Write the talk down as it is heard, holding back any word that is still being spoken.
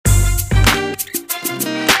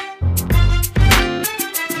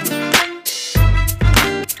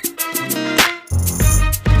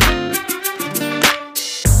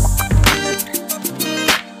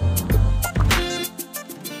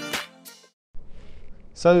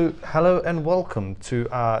So, hello and welcome to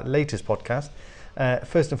our latest podcast.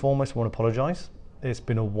 First and foremost, I want to apologise. It's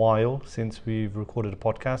been a while since we've recorded a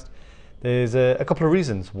podcast. There's a couple of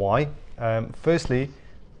reasons why. Firstly,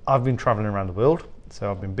 I've been travelling around the world,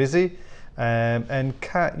 so I've been busy. And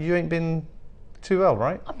Kat, you ain't been too well,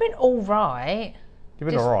 right? I've been all right. You've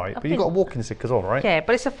been all right, but you've got a walking stick as well, right? Yeah,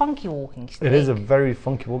 but it's a funky walking stick. It is a very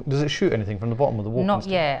funky walk. Does it shoot anything from the bottom of the walking Not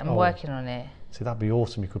stick? yet. I'm working on it. See, that'd be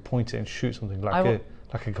awesome. You could point it and shoot something like a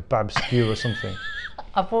kebab skewer or something.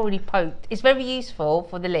 I've already poked. It's very useful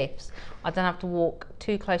for the lifts. I don't have to walk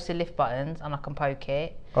too close to lift buttons and I can poke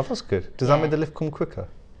it. Oh, that's good. Does that make the lift come quicker?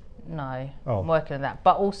 No, Oh. I'm working on that.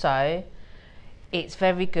 But also, it's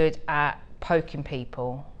very good at poking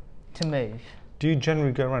people to move. Do you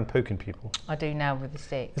generally go around poking people? I do now with the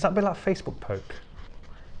stick. Is that a bit like Facebook poke?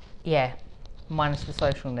 Yeah, minus the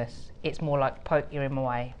socialness. It's more like poke, you're in my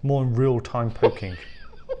way. More in real time poking.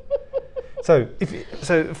 So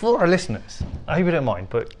for our listeners, I hope you don't mind,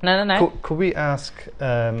 but No. Could we ask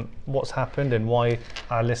what's happened and why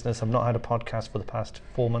our listeners have not had a podcast for the past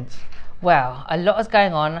 4 months? Well, a lot is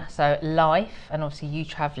going on, so life and obviously you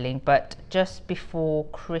travelling, but just before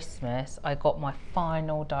Christmas I got my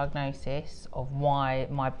final diagnosis of why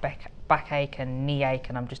my backache and knee ache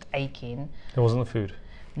and I'm just aching. It wasn't the food?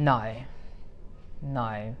 No.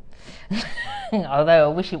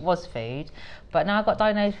 Although I wish it was food, but now I got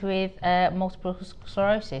diagnosed with multiple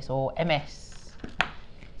sclerosis or MS,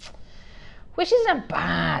 which isn't a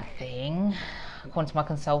bad thing. According to my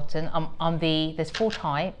consultant, there's 4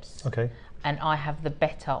 types. Okay. And I have the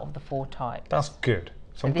better of the 4 types. That's good.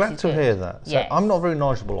 So I'm this glad is to good. hear that. So Yes. I'm not very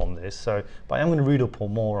knowledgeable on this, but I am going to read up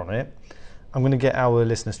more on it. I'm going to get our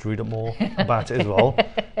listeners to read up more about it as well.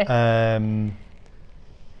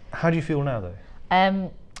 How do you feel now, though?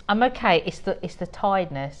 I'm okay. It's the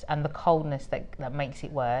tiredness and the coldness that makes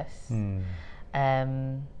it worse.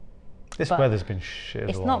 This But weather's been shit as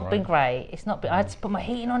It's well, not right? been great. It's not been. I had to put my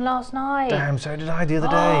heating on last night. Damn, so did I the other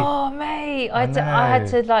day. Oh mate, I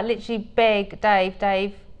had know. to like literally beg Dave,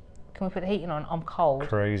 can we put the heating on? I'm cold.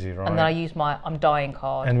 Crazy, right? And then I used my I'm dying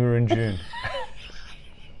card. And we were in June.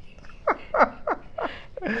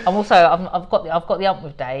 I've got the ump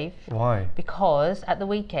with Dave. Why? Because at the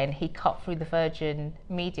weekend he cut through the Virgin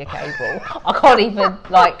Media cable. I can't even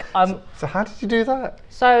So how did you do that?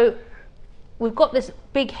 So we've got this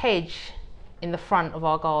big hedge in the front of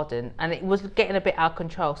our garden, and it was getting a bit out of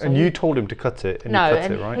control. So And you told him to cut it, and no, he cut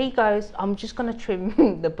and it, right? he goes, "I'm just going to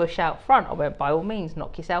trim the bush out front." I went, "By all means,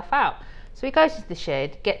 knock yourself out." So he goes to the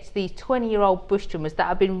shed, gets these 20-year-old bush trimmers that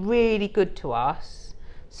have been really good to us,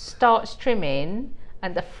 starts trimming,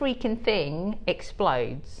 and the freaking thing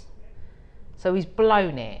explodes. So he's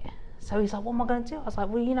blown it. So he's like, "What am I going to do?" I was like,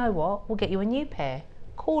 "Well, you know what? We'll get you a new pair,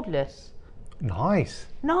 cordless." Nice.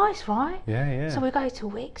 Nice, right? Yeah. So we go to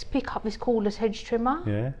Wickes, pick up this cordless hedge trimmer,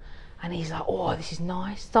 Yeah. and he's like, "Oh, this is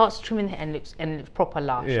nice." Starts trimming it and it looks proper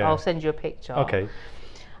lush. Yeah. I'll send you a picture. Okay.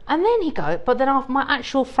 And then but then my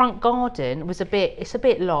actual front garden it's a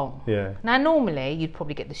bit long. Yeah. Now normally you'd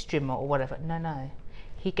probably get the strimmer or whatever. No.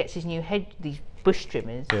 He gets his new these bush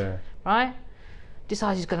trimmers. Yeah. Right?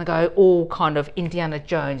 Decides he's going to go all kind of Indiana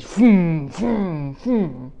Jones. Vroom, vroom,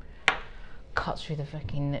 vroom. Cuts through the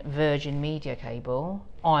fucking Virgin Media cable.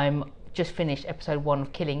 I'm just finished episode 1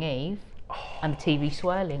 of Killing Eve, and the TV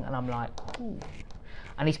swirling, and I'm like, ooh.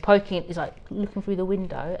 And he's poking it. He's like looking through the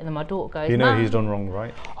window, and then my daughter goes, You know "Mum." he's done wrong,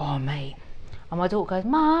 right? Oh mate. And my daughter goes,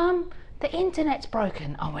 "Mum, the internet's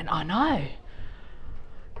broken." I went, "I know."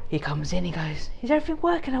 He comes in, he goes, "Is everything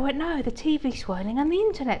working?" I went, "No, the TV's swirling and the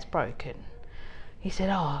internet's broken." He said,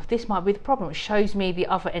 "Oh, this might be the problem." It shows me the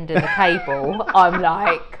other end of the cable. I'm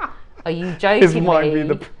like, "Are you joking This me?" might be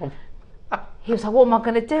the problem. He was like, "What am I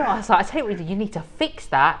going to do?" I was like, "I tell you what, you need to fix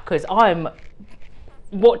that because I'm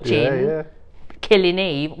watching Yeah. Killing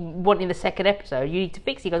Eve, wanting the second episode. You need to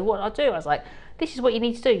fix it." He goes, "What do I do?" I was like, "This is what you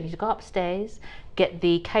need to do. You need to go upstairs, get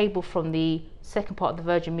the cable from the second part of the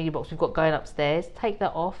Virgin Media box we've got going upstairs, take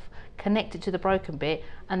that off, connect it to the broken bit,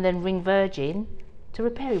 and then ring Virgin to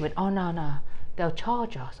repair it." He went, "Oh no, they'll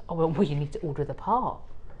charge us." I went, "Well, you need to order the part."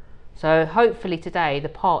 So hopefully today the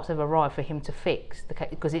parts have arrived for him to fix the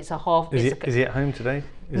because it's a half. Is he at home today?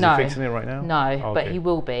 Is No. he fixing it right now? No, Oh, but okay. he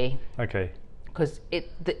will be Okay. because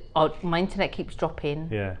my internet keeps dropping.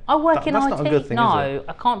 Yeah. I work in That's IT. not a good thing, no, is it?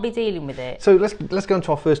 I can't be dealing with it. So let's go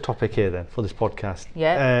into our first topic here then for this podcast.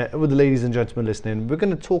 Yeah. With the ladies and gentlemen listening, we're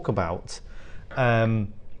going to talk about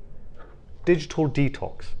digital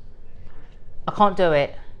detox. I can't do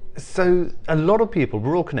it. So a lot of people,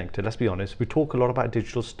 we're all connected, let's be honest. We talk a lot about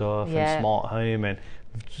digital stuff Yeah. and smart home, and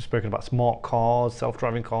we've spoken about smart cars,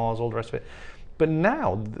 self-driving cars, all the rest of it. But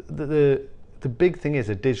now the the big thing is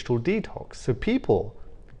a digital detox. So people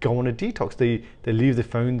go on a detox. They leave their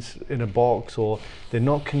phones in a box, or they're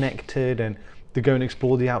not connected, and they go and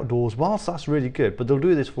explore the outdoors. Whilst that's really good, but they'll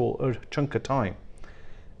do this for a chunk of time,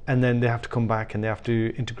 and then they have to come back and they have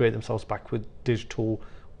to integrate themselves back with digital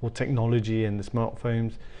or technology and the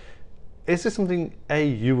smartphones. Is this something A,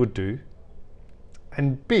 you would do,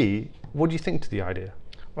 and B, what do you think to the idea?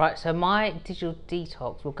 Right, so my digital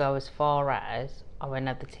detox will go as far as I won't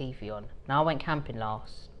have the TV on. Now, I went camping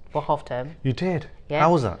last for half term. You did? Yeah.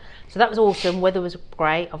 How was that? So that was awesome. Weather was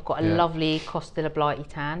great. I've got a Yeah. lovely Costa Blighty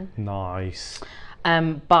tan. Nice.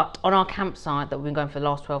 But on our campsite that we've been going for the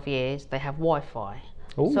last 12 years, they have Wi-Fi.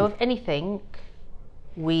 Ooh. So if anything,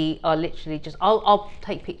 we are literally just, I'll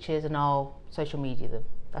take pictures and I'll social media them.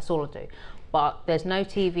 That's all I do. But there's no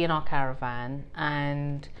TV in our caravan,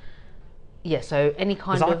 and yeah, so any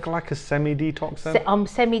kind Is of... that like a semi-detox then? I'm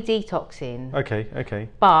semi-detoxing. Okay.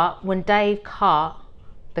 But when Dave cut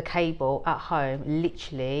the cable at home,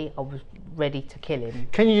 literally, I was ready to kill him.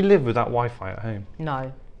 Can you live without Wi-Fi at home?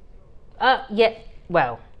 No. Yeah,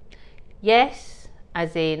 well, yes,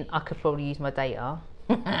 as in I could probably use my data.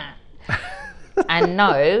 And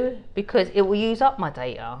no, because it will use up my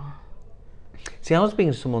data. See, I was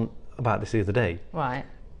speaking to someone about this the other day, Right.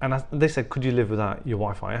 and they said, could you live without your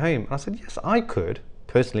Wi-Fi at home? And I said, yes, I could.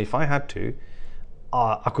 Personally, if I had to,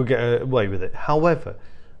 I could get away with it. However,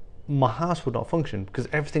 my house would not function because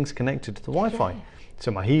everything's connected to the Wi-Fi. Yeah. So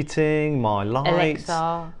my heating, my lights,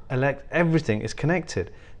 Alexa. everything is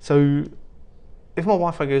connected. So if my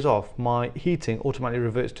Wi-Fi goes off, my heating automatically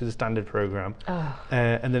reverts to the standard program,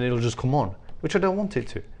 and then it'll just come on, which I don't want it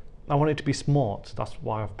to. I want it to be smart. That's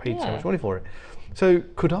why I've paid so Yeah. much money for it. So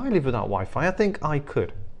could I live without Wi-Fi? I think I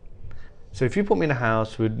could. So if you put me in a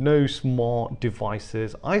house with no smart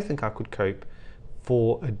devices, I think I could cope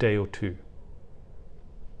for a day or two.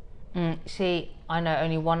 See, I know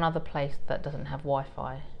only one other place that doesn't have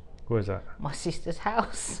Wi-Fi. Where's that? My sister's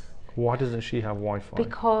house. Why doesn't she have Wi-Fi?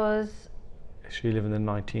 Because Does she live in the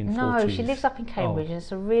 1940s? no, she lives up in Cambridge, and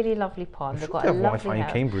it's a really lovely pond. They've got a have lovely Wi-Fi in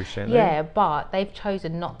house. Cambridge, don't they? Yeah, but they've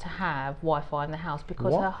chosen not to have Wi-Fi in the house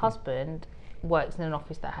because Why? her husband works in an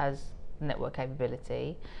office that has network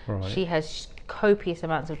capability. Right. She has copious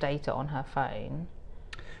amounts of data on her phone.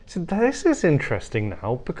 So this is interesting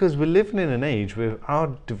now, because we're living in an age where our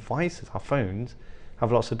devices, our phones,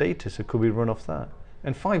 have lots of data. So could we run off that?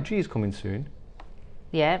 And 5G is coming soon.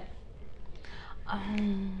 Yeah.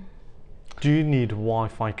 Do you need a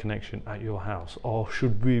Wi-Fi connection at your house, or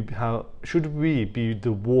should we be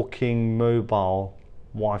the walking mobile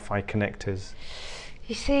Wi-Fi connectors?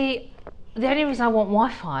 You see, the only reason I want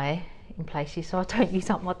Wi-Fi in places so I don't use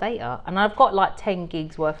up my data, and I've got like 10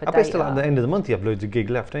 gigs worth of I data. bet still at the end of the month you have loads of gig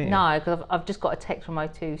left, don't you? No, because I've just got a text from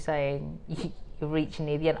O2 saying you're reaching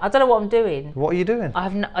near the end. I don't know what I'm doing. What are you doing? I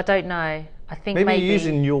don't know. I think Maybe maybe you're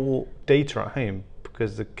using your data at home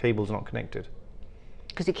because the cable's not connected.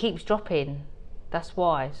 because it keeps dropping. That's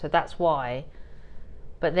why. So that's why.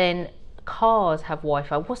 But then cars have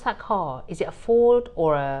Wi-Fi. What's that car? Is it a Ford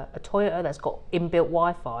or a Toyota that's got inbuilt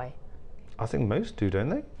Wi-Fi? I think most do, don't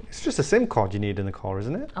they? It's just a SIM card you need in the car,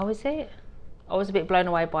 isn't it? Oh, is it? I was a bit blown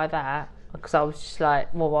away by that because I was just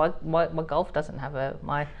like, well, my Golf doesn't have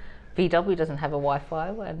my VW doesn't have a Wi-Fi,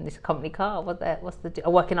 and it's a company car. What's the? I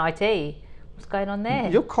work in IT. What's going on there?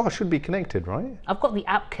 Your car should be connected, right? I've got the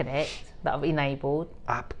App Connect that I've enabled.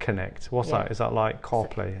 App Connect. What's Yeah. that? Is that like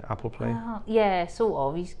CarPlay, Apple Play? Yeah, sort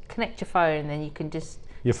of. You connect your phone, and then you can just.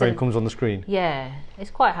 Your phone send- comes on the screen. Yeah,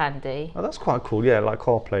 it's quite handy. Oh, that's quite cool. Yeah, like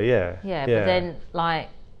CarPlay. Yeah. Yeah, but then like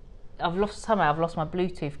I've lost my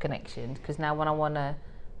Bluetooth connection because now when I want to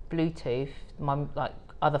Bluetooth my like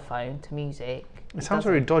other phone to music, it sounds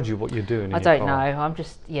very dodgy what you're doing. In I your don't car. know. I'm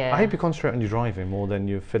just I hope you concentrate on your driving more than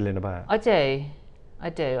you're fiddling about. I do.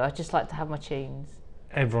 I just like to have my tunes.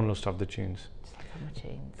 Everyone loves to have the tunes. Just like to have my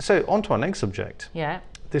tunes. So on to our next subject. Yeah.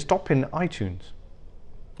 They're stopping iTunes.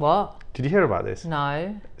 What? Did you hear about this?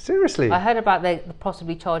 No. Seriously? I heard about they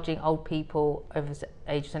possibly charging old people over the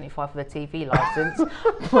age of 75 for their TV license.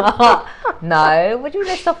 But no. What do you mean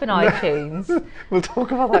they're stopping iTunes? We'll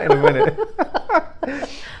talk about that in a minute.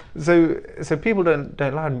 So people don't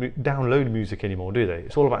download music anymore, do they?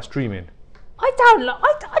 It's all about streaming. I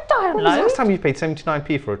download. When was the last time you paid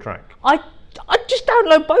 79p for a track? I just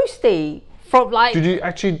download Boasty from like. Did you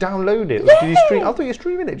actually download it? Or did you stream? I thought you were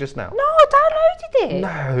streaming it just now. No, I downloaded it.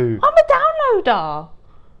 No. I'm a downloader.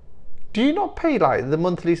 Do you not pay like the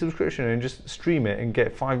monthly subscription and just stream it and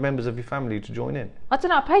get 5 members of your family to join in? I don't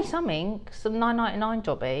know. I pay something, some $9.99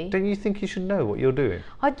 jobby. Don't you think you should know what you're doing?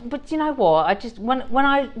 But you know what? I just when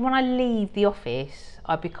I leave the office,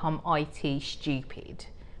 I become IT stupid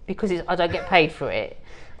because I don't get paid for it.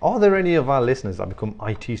 Are there any of our listeners that become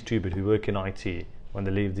IT stupid who work in IT when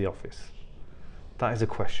they leave the office? That is a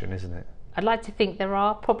question, isn't it? I'd like to think there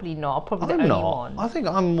are. Probably not. I'm probably the I'm only not. one. I think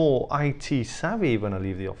I'm more IT savvy when I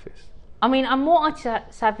leave the office. I mean, I'm more IT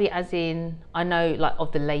savvy as in I know like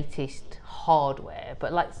of the latest hardware,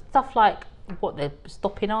 but like stuff like what they're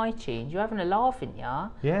stopping iTunes. You're having a laugh, in ya?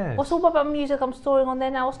 Yeah. What's all about music I'm storing on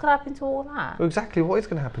there now? What's going to happen to all that? Well, exactly. What is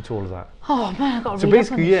going to happen to all of that? Oh man, I've got to So read up on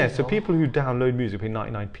basically, this yeah. shit So all. people who download music pay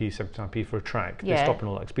 99p, 79p for a track. They're Yeah. stopping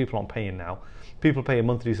all that because people aren't paying now. People pay a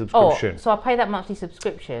monthly Oh, subscription. so I pay that monthly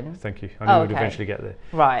subscription. Thank you. I knew Oh, we'd okay. eventually get there.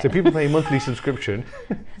 Right. So people pay a monthly subscription,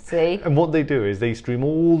 See? and what they do is they stream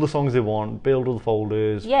all the songs they want, build all the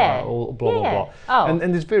folders, Yeah. all, blah blah Yeah. blah. Oh. And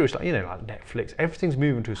there's various, like, like Netflix. Everything's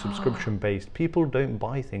moving to a subscription based. People don't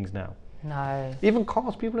buy things now. No. Even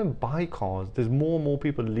cars, people don't buy cars. There's more and more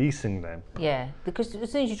people leasing them. Yeah, because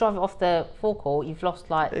as soon as you drive it off the forecourt, you've lost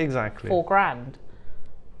like Exactly. $4,000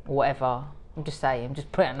 or whatever. I'm just saying, I'm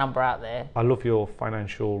just putting a number out there. I love your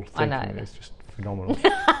financial I thinking. know. It's just phenomenal.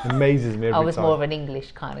 Amazes me every I was time. more of an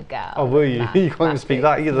English kind of gal. Oh, were you? Nah, You can't even that's speak it.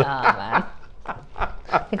 that either. Nah, man.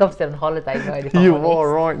 I think I'm still on holiday mode. If I'm You honest.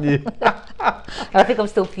 are, aren't you? I think I'm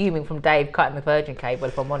still fuming from Dave cutting the Virgin cable.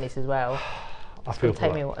 If I'm honest as well, I feel it's for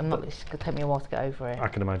gonna take me. that. I'm not. It's gonna take me a while to get over it. I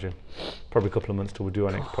can imagine. Probably a couple of months till we do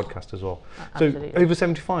our next podcast as well. Absolutely. So over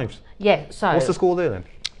 75s. Yeah. So What's the score there then?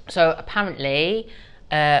 So apparently,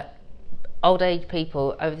 old age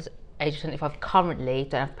people over the age of 75 currently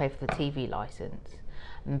don't have to pay for the TV licence.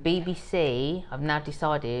 And BBC have now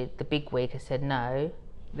decided, the big wig has said no,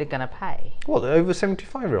 they're going to pay. What, the over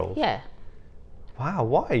 75-year-olds? Yeah. Wow,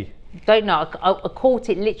 why? Don't know. I caught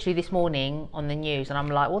it literally this morning on the news, and I'm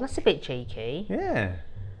like, well, that's a bit cheeky. Yeah.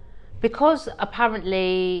 Because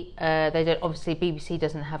apparently they don't. Obviously, BBC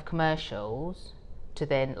doesn't have commercials to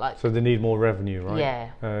then like. So they need more revenue, right?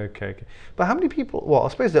 Yeah. Okay. But how many people, well, I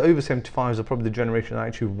suppose the over 75s are probably the generation that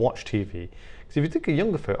actually watch TV. Because if you think of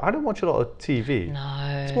younger folk, I don't watch a lot of TV.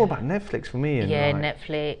 No. It's more about Netflix for me. And Yeah, like,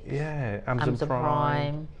 Netflix. Yeah, Amazon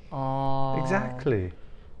Prime. Oh. Exactly.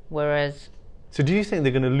 Whereas. So do you think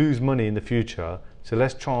they're going to lose money in the future? So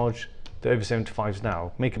let's charge the over 75s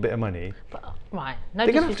now, make a bit of money. But, right, no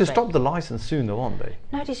They're going to have to disrespect. stop the license soon though, aren't they?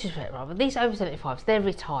 No disrespect, Rob, but these over 75s, they're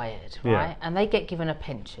retired, Yeah. right? And they get given a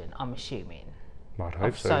pension, I'm assuming, I'd hope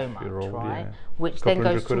of so. so if much, you're old, right? yeah. Which then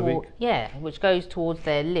Couple goes £100 a toward, week. which goes towards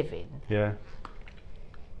their living. Yeah.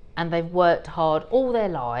 And they've worked hard all their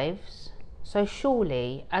lives, so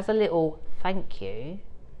surely, as a little thank you,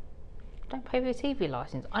 don't pay for your TV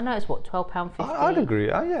license. I know it's what, £12.50. I'd agree.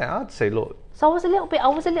 Yeah, I'd say, look, So I was a little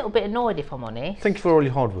bit annoyed, if I'm honest. thank you for all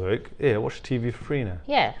your hard work. Yeah, watch the TV for free now.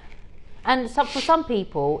 Yeah, and for some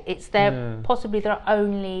people, it's their possibly their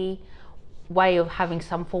only way of having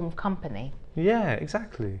some form of company. Yeah,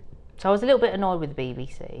 exactly. So I was a little bit annoyed with the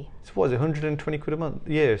BBC. So what is it, 120 quid a month?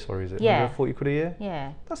 Yeah, sorry, is it? Yeah. 140 quid a year?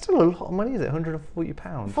 Yeah, That's still a lot of money, is it? 140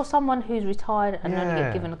 pounds? for someone who's retired and only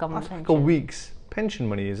get given a government That's like pension. a week's pension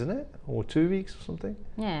money, isn't it? Or 2 weeks or something?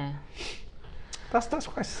 Yeah, That's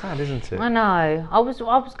quite sad, isn't it? I know. I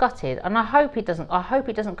was gutted, and I hope it doesn't. I hope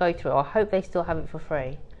it doesn't go through. I hope they still have it for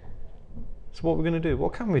free. So what we're going to do?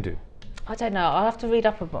 What can we do? I don't know. I'll have to read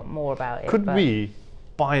up a bit more about it. Could but- we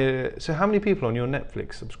buy a... So how many people on your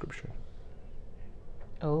Netflix subscription?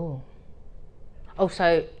 Oh. Oh,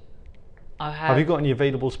 so I have. Have you got any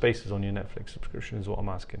available spaces on your Netflix subscription is what I'm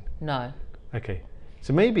asking. No. Okay.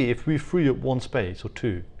 So maybe if we free up one space or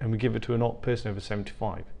two and we give it to an old person over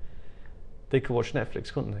 75, they could watch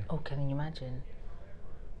Netflix, couldn't they? Oh, can you imagine?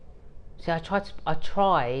 See, I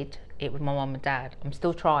tried it with my mum and dad. I'm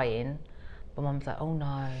still trying, but mum's like, oh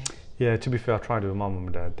no, Yeah, to be fair, I tried it with my mum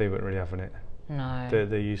and dad. They weren't really having it. no.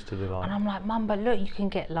 They're used to the like... And I'm like, mum, but look, you can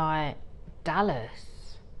get like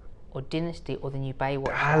Dallas or Dynasty or the new Baywatch.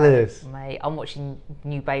 Dallas. Mate, I'm watching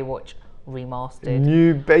new Baywatch remastered.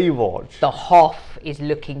 New Baywatch. The Hoff is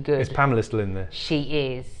looking good. Is Pamela still in there? She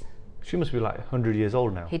is. She must be like 100 years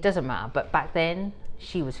old now. It doesn't matter, but back then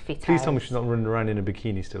she was fit. Please as. tell me she's not running around in a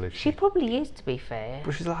bikini still, is she? She probably is, to be fair.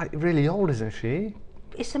 But she's like really old, isn't she?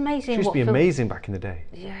 It's amazing. She used to what be film- amazing back in the day.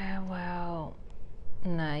 Yeah, well,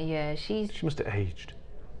 no, yeah, she's. She must have aged.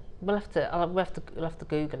 We'll have to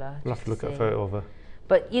Google her. We'll have just to look at a see. photo of her.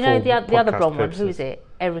 But you know for the other podcast blonde one. Who purposes. is it?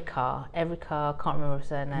 Erica. I can't remember her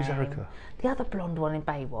surname. Who's Erica? The other blonde one in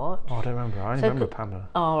Baywatch. Oh, I don't remember. I only So remember could- Pamela.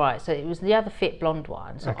 Oh, right. So it was the other fit blonde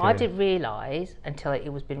one. So I Okay. didn't realise until it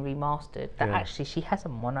was been remastered that Yeah. actually she has a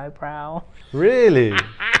monobrow. Really?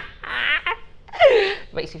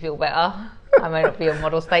 Makes you feel better. I may not be on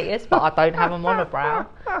model status, but I don't have a monobrow.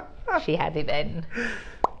 She had it then.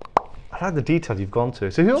 I like the detail you've gone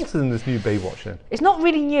to. So who else is in this new Baywatch then? It's not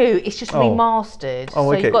really new. It's just remastered.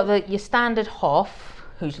 Oh, so okay. you've got your standard Hoff,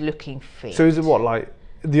 who's looking fit. So is it what, like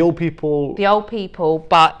the old people The old people,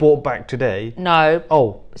 but brought back today? no.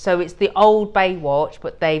 Oh, So it's the old Baywatch,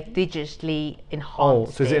 but they've digitally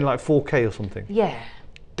enhanced so is it in like 4K or something? Yeah.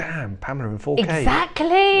 Damn, Pamela in 4K. Exactly.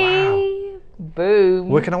 Wow. Boom.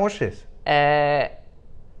 Where can I watch this?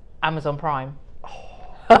 Amazon Prime.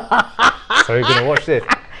 So you're going to watch this?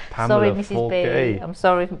 Pamela Sorry, Mrs. 4K. B. I'm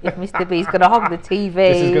sorry if Mr. B's going to hog the TV.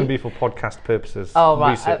 This is going to be for podcast purposes. Oh,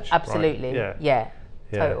 right. Research, Absolutely. Right? Yeah.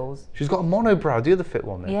 Yeah. Totals. She's got a monobrow, the other fit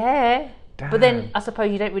one there. Yeah. But then Damn. I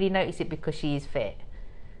suppose you don't really notice it because she is fit.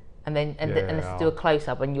 And then and let's Yeah. do a close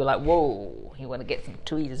up and you're like, whoa, you want to get some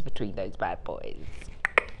tweezers between those bad boys.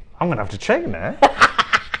 I'm going to have to check now.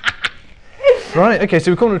 Right, okay,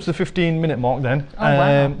 so we're coming up to the 15-minute mark then. Oh,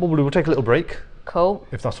 wow. What we'll do, we'll take a little break, Cool.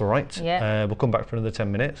 if that's all right. Yeah. We'll come back for another 10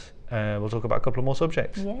 minutes. We'll talk about a couple of more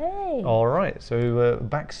subjects. Yay. All right, so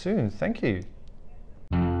back soon. Thank you.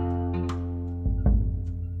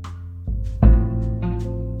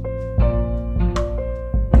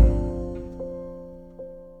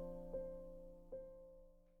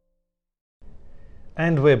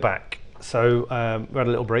 And we're back. So we had a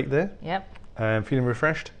little break there. Yep. Feeling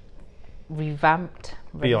refreshed? Revamped.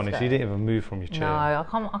 Be honest, you didn't even move from your chair. No,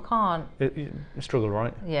 I can't. You struggle,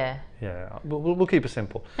 right? Yeah. Yeah, we'll keep it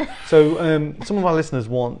simple. So some of our listeners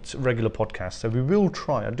want regular podcasts, so we will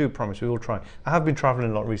try. I do promise we will try. I have been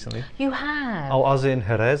travelling a lot recently. You have. I was in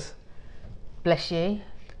Jerez. Bless you.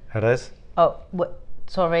 Jerez. Oh,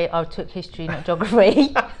 sorry, I took history, not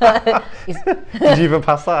geography. Did you even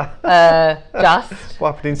pass that? Just.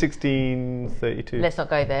 What happened in 1632? Let's not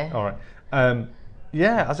go there. All right.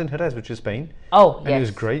 Yeah, I was in Jerez, which is Spain. Oh, And yes. it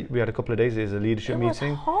was great. We had a couple of days. It was a leadership It was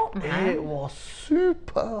meeting. hot, man. It was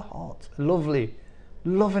super hot. Lovely.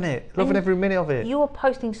 Loving it. Loving every minute of it. You were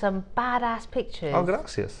posting some badass pictures. Oh,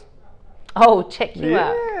 gracias. Oh, check you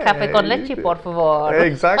out. Yeah, Café con you leche, did. por favor.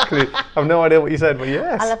 Exactly. I've no idea what you said, but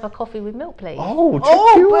yes. I'll have a coffee with milk, please. Oh,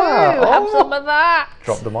 check you boo, out. have Oh. some of that.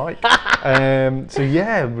 Drop the mic. So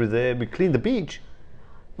yeah, we were there. We cleaned the beach.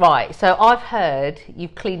 Right, so I've heard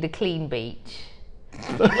you've cleaned a clean beach.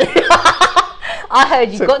 I heard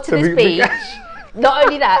you got to so this we- beach. Not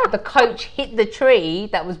only that, the coach hit the tree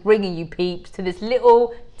that was bringing you peeps to this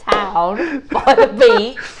little town by the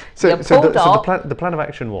beach. You pulled up. The plan of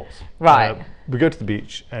action was Right. we go to the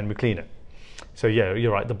beach and we clean it. So yeah,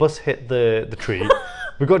 you're right. The bus hit the tree.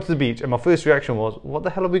 We got to the beach, and my first reaction was, "What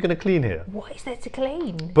the hell are we going to clean here?" What is there to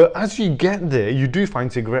clean? But as you get there, you do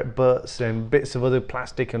find cigarette butts and bits of other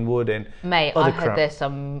plastic and wood and Mate, other I heard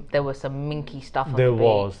crap. there was some minky stuff on There the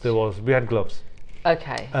beach. was. We had gloves.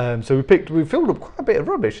 Okay. So we filled up quite a bit of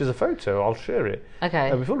rubbish. There's a photo. I'll share it.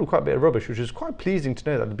 Okay. We filled up quite a bit of rubbish, which is quite pleasing to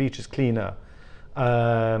know that the beach is cleaner.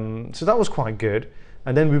 So that was quite good.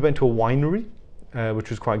 And then we went to a winery,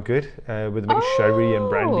 which was quite good, with a mix of sherry and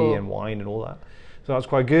brandy and wine and all that. So that was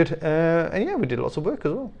quite good. And yeah, we did lots of work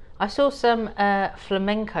as well. I saw some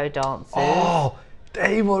flamenco dancers. Oh,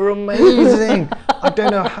 they were amazing. I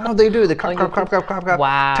don't know how they do it. The clap, clap, clap, clap, clap, clap.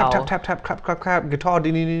 Wow. Tap, tap, tap, tap, clap, clap, clap. Guitar.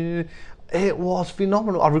 It was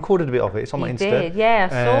phenomenal. I recorded a bit of it. It's on my You Insta. did, yeah,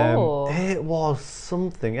 I saw. It was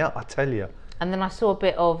something. Yeah, I tell you. And then I saw a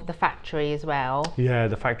bit of the factory as well. Yeah,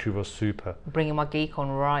 the factory was super. Bringing my geek on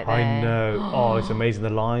right there. I know. Oh, it's amazing. The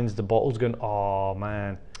lines, the bottles going. Oh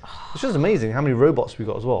man, it's just amazing how many robots we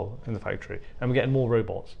got as well in the factory, and we're getting more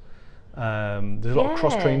robots. There's a lot of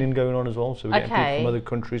cross training going on as well, so we're getting people from other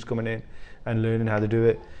countries coming in and learning how to do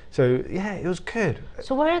it. So yeah, it was good.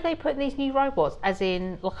 So where are they putting these new robots? As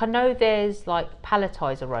in, like I know there's like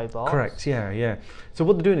palletizer robots. Correct. Yeah. So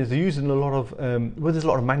what they're doing is they're using a lot of there's a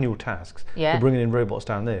lot of manual tasks. Yeah. They're bringing in robots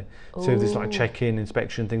down there. So there's like Ooh. check-in,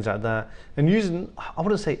 inspection, things like that, and using I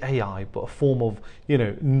wouldn't say AI, but a form of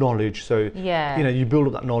knowledge. So Yeah. you build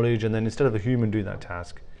up that knowledge, and then instead of a human doing that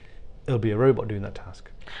task, it'll be a robot doing that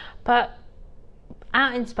task. But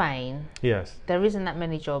out in Spain, Yes. there isn't that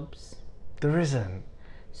many jobs. There isn't.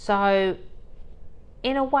 So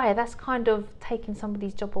in a way, that's kind of taking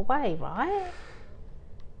somebody's job away, right?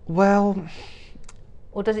 Well,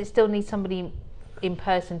 Or does it still need somebody in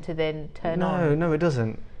person to then turn on? no, it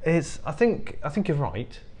doesn't. I think you're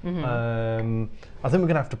right. Mm-hmm. I think we're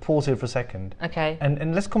gonna have to pause here for a second. Okay.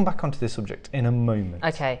 And let's come back onto this subject in a moment.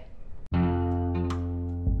 Okay.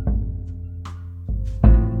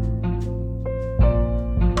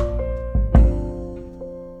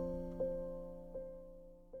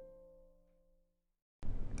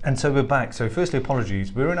 And so we're back. So firstly,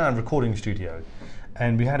 apologies. We're in our recording studio,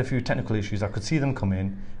 and we had a few technical issues. I could see them come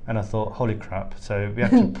in, and I thought, holy crap. So we had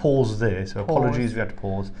to pause there. So apologies, we had to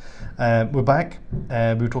pause. We're back.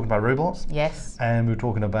 We were talking about robots. Yes. And we were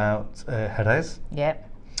talking about Jerez. Yep.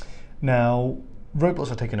 Now,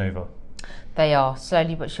 robots are taking over. They are,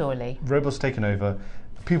 slowly but surely. Robots are taking over.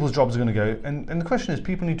 People's jobs are going to go. And the question is,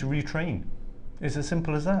 people need to retrain. It's as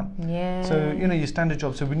simple as that. Yeah. So, your standard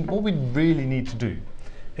job. So what we really need to do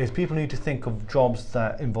is people need to think of jobs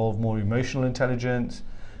that involve more emotional intelligence,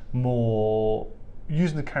 more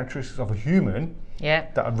using the characteristics of a human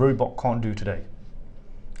that a robot can't do today.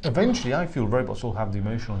 Eventually, I feel robots will have the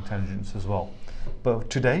emotional intelligence as well. But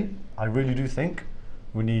today, I really do think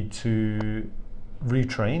we need to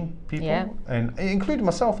retrain people, and including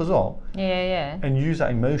myself as well, and use that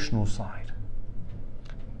emotional side.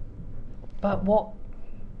 But what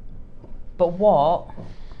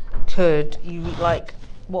could you like?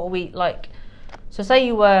 What are we like? So say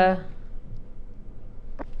you were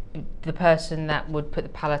the person that would put the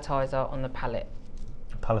palletizer on the pallet.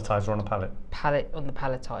 Palletizer on a pallet. Pallet on the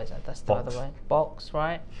palletizer. That's the Box. other way. Box,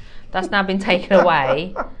 right? That's now been taken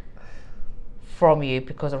away from you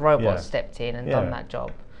because a robot stepped in and done that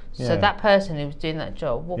job. So that person who was doing that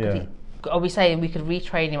job, what could he? Are we saying we could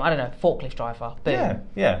retrain him? I don't know, forklift driver. Boom.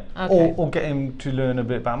 Yeah. Okay. Or get him to learn a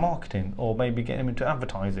bit about marketing, or maybe get him into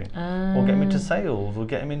advertising, or get him into sales, or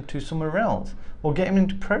get him into somewhere else, or get him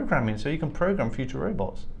into programming so you can program future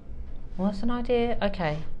robots. Well, that's an idea.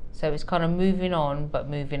 Okay. So it's kind of moving on, but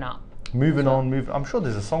moving up. I'm sure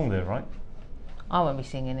there's a song there, right? I won't be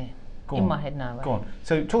singing it. Go in on. my head now. Right? Go on.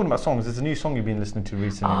 So talking about songs, there's a new song you've been listening to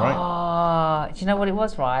recently, right? Ah, do you know what it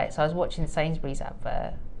was, right? So I was watching Sainsbury's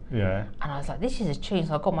advert. Yeah. And I was like, this is a tune.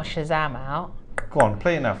 So I got my Shazam out. Go on,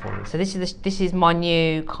 play it now for us. So this is my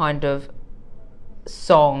new kind of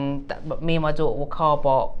song that me and my daughter will car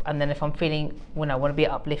bop. And then if I'm feeling, I want to be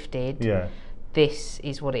uplifted. Yeah. This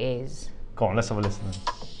is what it is. Go on, let's have a listen.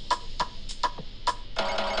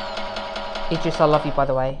 Idris, I love you, by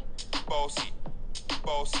the way. Bossy,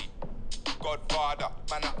 Godfather,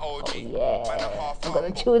 man a OG. Yeah, I've got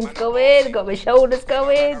the tunes going, I've got my shoulders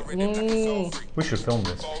going. We should film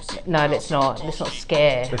this. No, let's not. Let's not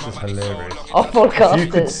scare This is hilarious. our podcasters.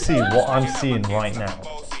 You could see what I'm seeing right now.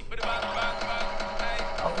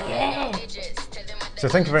 Oh, yeah. So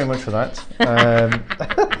thank you very much for that.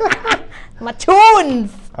 My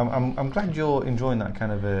tunes! I'm glad you're enjoying that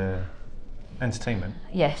kind of entertainment.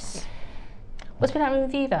 Yes. What's been happening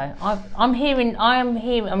with you though? I'm hearing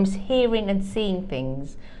and seeing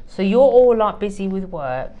things. So you're all like busy with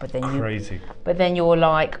work, but then you're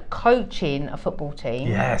like coaching a football team.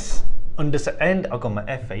 Yes. And I got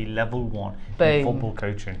my FA level 1 in football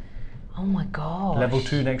coaching. Oh my god. Level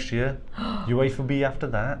 2 next year. UEFA B after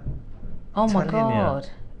that. Oh my god.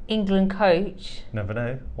 England coach. Never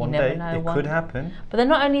know. One never day know, it could happen. But then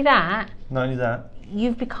not only that,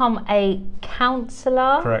 you've become a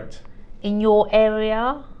counsellor. Correct. In your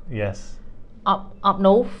area. Yes. Up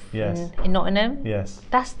north. Yes. In Nottingham. Yes.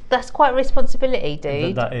 That's quite a responsibility,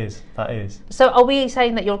 dude. That is. So are we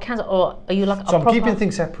saying that you're a counsellor, or are you like a I'm keeping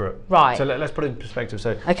things separate. Right. So let's put it in perspective.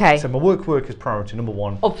 So okay. So my work is priority number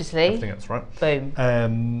 1. Obviously. Everything else, right? Boom.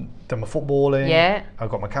 Then my footballing. Yeah.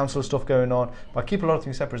 I've got my counsellor stuff going on. But I keep a lot of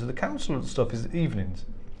things separate. So the counsellor stuff is evenings.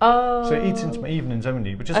 Oh. So it eats into my evenings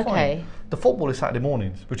only, which is fine. The football is Saturday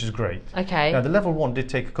mornings, which is great. Okay. Now the level 1 did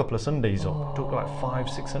take a couple of Sundays off. It took like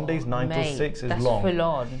 5-6 Sundays, 9 till 6 is that's long. Full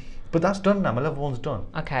on. But that's done now. My level 1's done.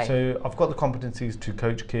 Okay. So I've got the competencies to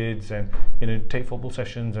coach kids and take football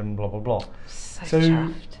sessions and blah blah blah. So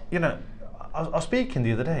chuffed. I was speaking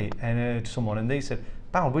the other day and to someone, and they said,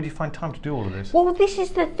 "Bal, where do you find time to do all of this?" Well, this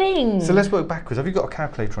is the thing. So let's work backwards. Have you got a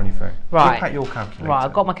calculator on your phone? Right. Look at your calculator. Right,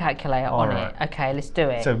 I've got my calculator on right. it. Okay, let's do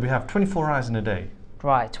it. So we have 24 hours in a day.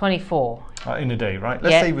 Right, 24. In a day, right?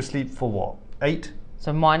 Let's say we sleep for what? 8?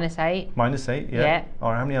 So minus 8. Minus 8, yeah. Yeah.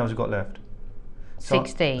 All right, how many hours have you got left?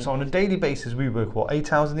 16. So on a daily basis, we work, what,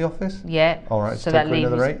 8 hours in the office? Yeah. All right, so that leaves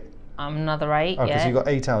another 8? Another 8, okay, yeah. so you've got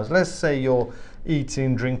 8 hours. Let's say you're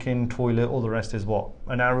eating, drinking, toilet, all the rest is what?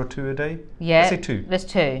 An hour or 2 a day? Yeah. Let's say 2. That's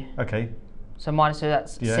 2. Okay. So minus 2,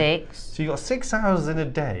 that's 6. So you've got 6 hours in a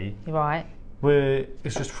day. Right. Where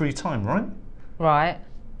it's just free time, right? Right.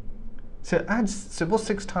 So what's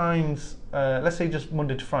 6 times, let's say just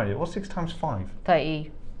Monday to Friday, what's 6 times 5?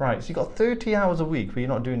 30. Right, so you've got 30 hours a week where you're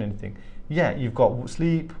not doing anything. Yeah, you've got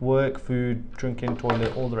sleep, work, food, drinking,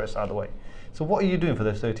 toilet, all the rest out of the way. So what are you doing for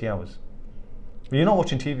those 30 hours? Well, you're not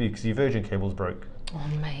watching TV because your Virgin cable's broke. Oh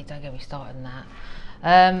mate, don't get me started on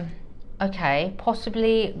that. Okay,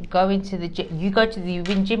 possibly going to the gym. You've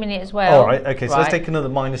been gymming it as well. All right, okay, so let's take another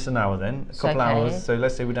minus an hour then. A couple hours, so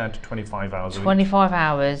let's say we're down to 25 hours a week. 25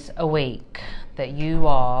 hours a week. that you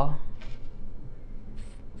are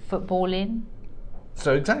footballing.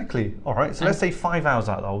 So exactly. All right. So let's say 5 hours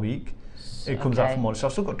out of that week, it comes out Okay. for more. So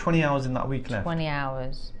I've still got 20 hours in that week left. 20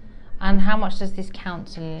 hours. And how much does this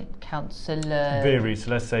counsellor Vary. So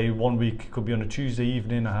let's say 1 week it could be on a Tuesday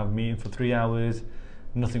evening. I have a meeting for 3 hours.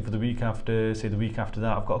 Nothing for the week after. Say the week after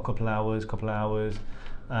that, I've got a couple of hours.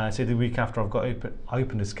 Say the week after, I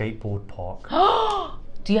opened a skateboard park.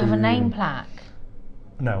 Do you have a name plaque?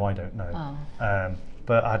 No, I don't know. Oh.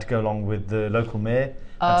 But I had to go along with the local mayor.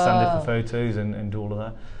 I had to stand there for photos and do all of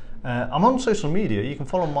that. I'm on social media. You can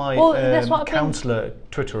follow my Well, that's what I've been- counsellor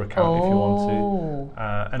Twitter account if you want to,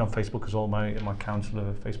 and on Facebook as well. My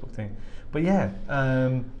counsellor Facebook thing. But yeah,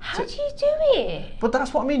 How do you do it? but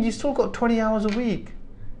that's what I mean. You still got 20 hours a week,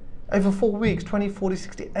 over 4 weeks, 20, 40,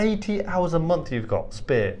 60, 80 hours a month. You've got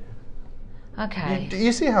spare. Okay.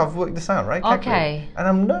 You see how I've worked this out, right? Okay. And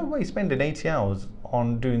I'm no way spending 80 hours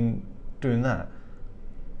on doing that.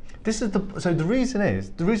 This is the reason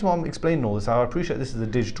why I'm explaining all this. I appreciate this is a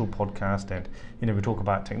digital podcast, and we talk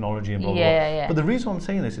about technology and blah blah. Yeah. But the reason why I'm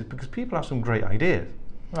saying this is because people have some great ideas,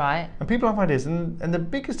 Right. and people have ideas, and the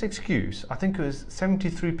biggest excuse I think is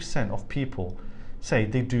 73% of people say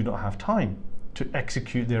they do not have time to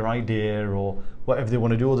execute their idea or whatever they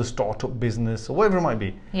want to do, or the startup business or whatever it might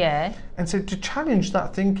be. Yeah. And so to challenge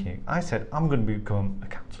that thinking, I said, I'm going to become a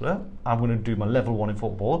counsellor. I'm going to do my level 1 in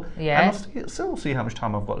football. Yeah. And I'll still see how much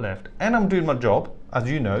time I've got left. And I'm doing my job, as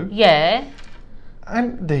you know. Yeah.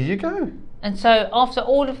 And there you go. And so after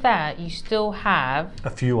all of that, you still have. A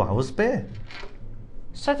few hours spare.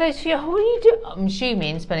 So those few. What do you do? I'm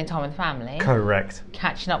assuming spending time with the family, Correct.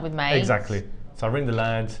 catching up with mates. Exactly. So I ring the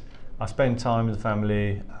lads. I spend time with the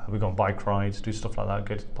family. We go on bike rides, do stuff like that,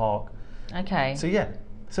 go to the park. Okay. So yeah.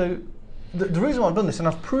 So the reason why I've done this, and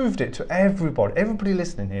I've proved it to everybody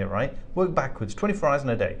listening here, right? Work backwards, 24 hours in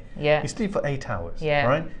a day. Yeah. You sleep for 8 hours. Yeah.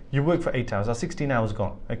 Right? You work for 8 hours. That's 16 hours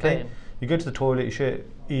gone. Okay. Boom. You go to the toilet, you shit,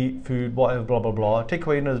 eat food, whatever, blah blah blah. Take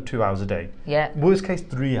away another 2 hours a day. Yeah. Worst case,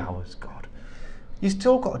 3 hours. God. You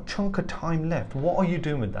still got a chunk of time left. What are you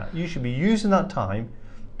doing with that? You should be using that time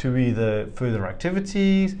to either further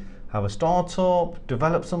activities, have a startup,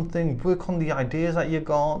 develop something, work on the ideas that you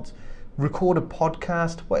got, record a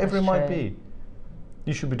podcast, whatever That's it might true. be.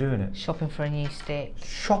 You should be doing it. Shopping for a new stick,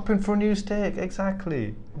 Shopping for a new stick,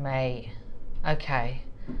 exactly. mate. Okay.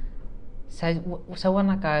 So when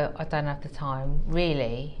I go, I don't have the time.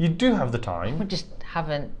 Really, You do have the we time. just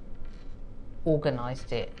haven't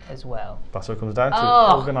organised it as well. That's what it comes down to.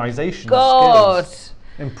 Oh, Organisation God, skills.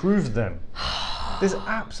 Improve them. There's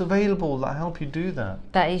apps available that help you do that.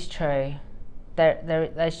 that is true.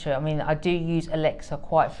 That's true. I mean, I do use Alexa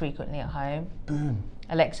quite frequently at home. Boom.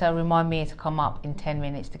 Alexa, remind me to come up in 10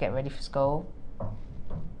 minutes to get ready for school.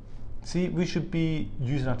 See, we should be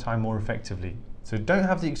using our time more effectively. So don't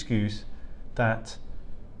have the excuse that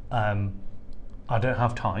I don't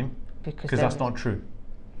have time, because that's not true.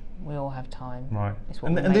 We all have time. Right. It's what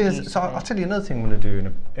And we and make there's, use so of I'll it. tell you another thing I'm going to do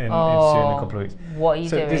in a couple of weeks. What are you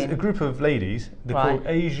So there's a doing? group of ladies, they're Right. called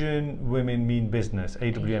Asian Women Mean Business,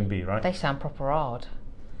 AWMB, right? They sound proper hard.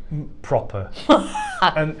 Proper.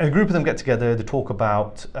 And a group of them get together, they talk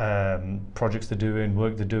about projects they're doing,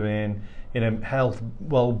 work they're doing, health,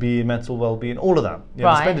 well-being, mental well-being, all of that. They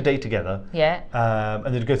Right. spend a day together. Yeah.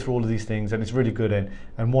 And they go through all of these things, and it's really good.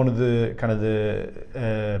 And one of the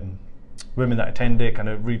women that attend it kind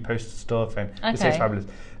of reposts stuff, and it says Okay. fabulous.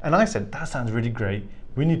 And I said, that sounds really great.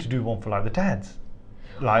 We need to do one for like the dads,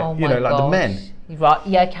 like Oh like my the men. gosh. Right.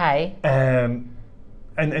 Yeah. Okay.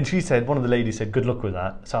 And she said, one of the ladies said, good luck with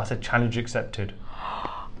that. So I said, challenge accepted.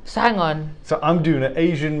 So hang on. So I'm doing an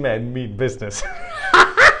Asian men mean business.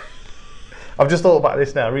 I've just thought about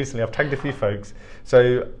this now recently. I've tagged a few folks.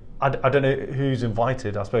 So I don't know who's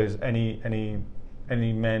invited. I suppose any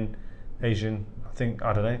men, Asian,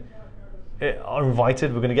 I don't know, are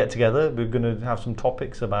invited. We're going to get together. We're going to have some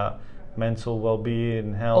topics about mental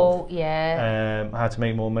well-being, health, Oh yeah. how to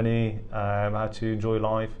make more money, how to enjoy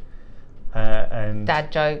life, and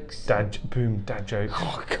Dad jokes. dad jokes.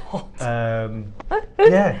 Oh God.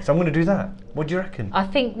 Yeah, so I'm going to do that. What do you reckon? I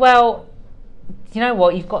think. Well, you know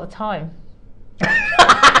what? You've got the time.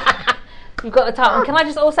 You've got the time. And can I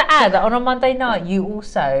just also add that on a Monday night you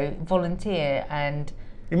also volunteer and.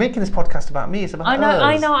 You're making this podcast about me. It's about I know,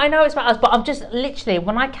 us. I know it's about us, but I'm just literally,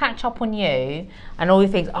 when I catch up on you and all these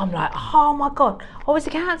things, I'm like, oh my God, oh, he's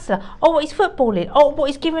a counsellor, oh, what, he's footballing, oh, what,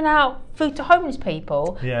 he's giving out food to homeless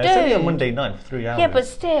people. Yeah, Dude. it's only on Monday night for 3 hours. Yeah, but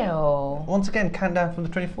still, Once again, countdown from the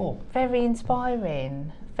 24th. very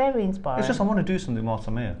inspiring, very inspiring. It's just I want to do something whilst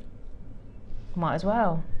I'm here. Might as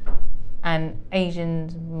well. And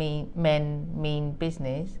Asians men mean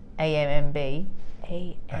business. AMMB.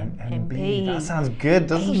 MMB. That sounds good,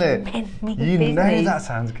 doesn't it? You know that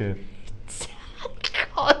sounds good.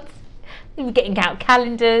 God. We're getting out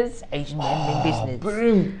calendars. Asian men in business.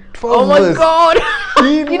 Boom. 12 Oh my of us. God. You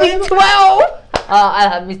You need know- 12. Oh, I'll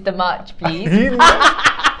have Mr. Much, please. You know-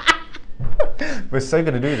 We're so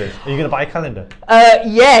going to do this. Are you going to buy a calendar?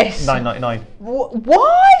 Yes. $9.99.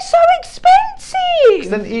 Why so expensive?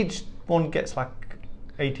 Then each one gets like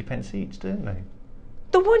 80 pence each, don't they?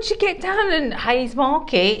 The ones you get down in Hayes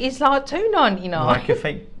Market is like $2.99. Like a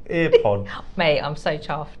fake earpod. Mate, I'm so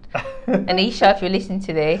chuffed. Anisha, if you're listening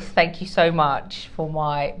to this, thank you so much for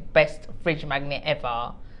my best fridge magnet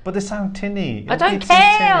ever. But they sound tinny. I don't It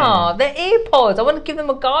sounds care. tinny. They're earpods. I want to give them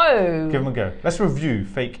a go. Give them a go. Let's review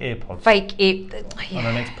fake earpods Fake it. on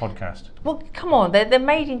our next podcast. Well, come on. They're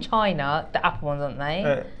made in China. The Apple ones, aren't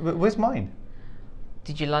they? Where's mine?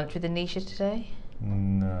 Did you lunch with Anisha today?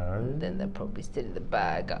 No. Then they're probably still in the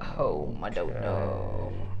bag at home. I don't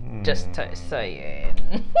know. Just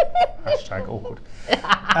saying. Hashtag awkward.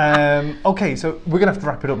 Okay, so we're going to have to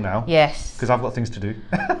wrap it up now. Yes. Because I've got things to do.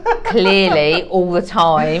 Clearly, all the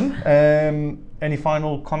time. Any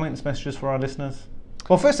final comments, messages for our listeners?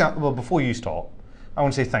 Well, before you start, I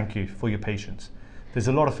want to say thank you for your patience. There's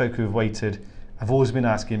a lot of folk who have waited. Have always been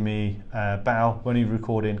asking me, Bal, when are you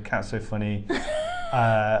recording? Cat's so funny.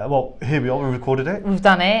 Well, here we are. We recorded it. We've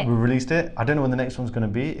done it. We released it. I don't know when the next one's going to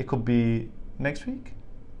be. It could be next week.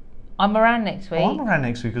 I'm around next week. Oh, I'm around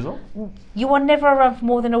next week as well. You are never around for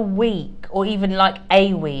more than a week, or even like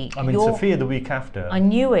a week. I'm in Sofia the week after. I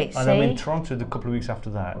knew it. And see? I'm in Toronto the couple of weeks after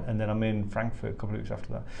that, and then I'm in Frankfurt a couple of weeks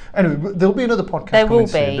after that. Anyway, there'll be another podcast There coming will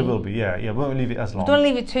soon. be. There will be, yeah. We won't leave it as long. Don't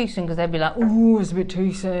leave it too soon because they'll be like, "Ooh, it's a bit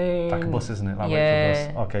too soon." Like a bus, isn't it? Like Yeah. wait for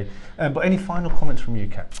a bus. Okay. But any final comments from you,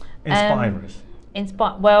 Kat? Inspire us.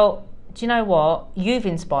 Well, do you know what? You've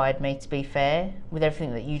inspired me, to be fair, with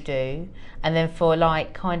everything that you do, and then for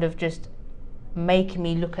like kind of just making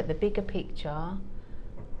me look at the bigger picture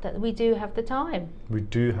that we do have the time. We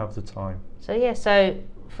do have the time. So yeah, so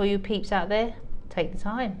for you peeps out there, take the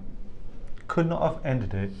time. Could not have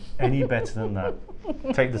ended it any better than that.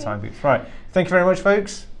 Take the time, peeps. Right. Thank you very much,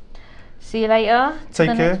 folks. See you later. Take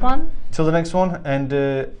the care. Next one. Till the next one. And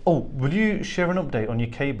will you share an update on your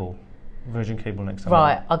cable, Virgin Cable, next time?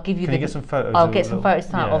 Right, I'll give you. Can you get some photos? I'll of get a some little- photos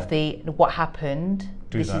tonight yeah. of the what happened.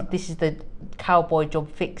 Do that. This is the cowboy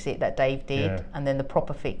job fix it that Dave did, Yeah. and then the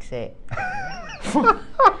proper fix it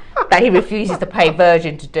that he refuses to pay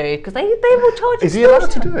Virgin to do because they will charge. Is he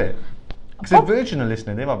allowed to do it? Because if Virgin are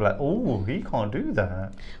listening, they might be like, "Oh, he can't do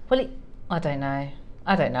that." Well, I don't know.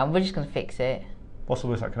 We're just going to fix it. What's the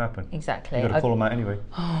worst that can happen? Exactly. You got to call them out anyway.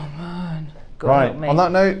 Oh man. God Right. help me. On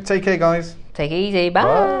that note, take care, guys. Take it easy. Bye.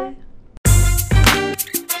 Bye.